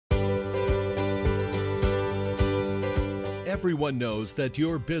Everyone knows that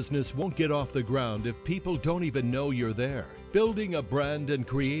your business won't get off the ground if people don't even know you're there. Building a brand and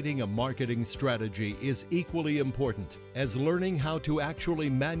creating a marketing strategy is equally important as learning how to actually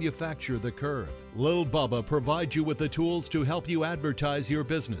manufacture the curb. Lil Bubba provides you with the tools to help you advertise your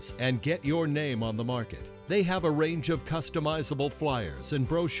business and get your name on the market. They have a range of customizable flyers and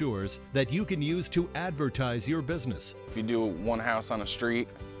brochures that you can use to advertise your business. If you do one house on a street,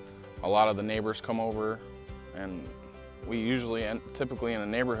 a lot of the neighbors come over, and we usually, typically in a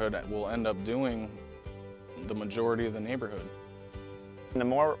neighborhood, will end up doing the majority of the neighborhood. The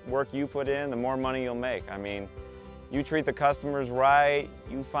more work you put in, the more money you'll make. I mean, you treat the customers right,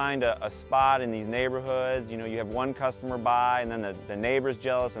 you find a spot in these neighborhoods, you have one customer buy, and then the neighbor's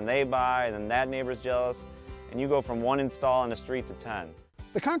jealous and they buy, and then that neighbor's jealous, and you go from one install on the street to 10.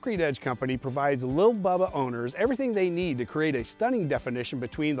 The Concrete Edge Company provides Lil Bubba owners everything they need to create a stunning definition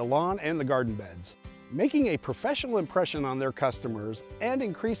between the lawn and the garden beds, making a professional impression on their customers and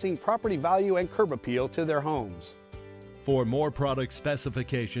increasing property value and curb appeal to their homes. For more product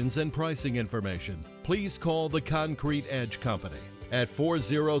specifications and pricing information, please call the Concrete Edge Company at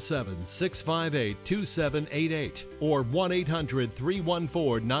 407-658-2788 or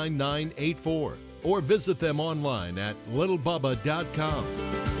 1-800-314-9984, or visit them online at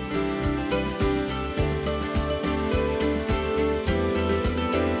lilbubba.com.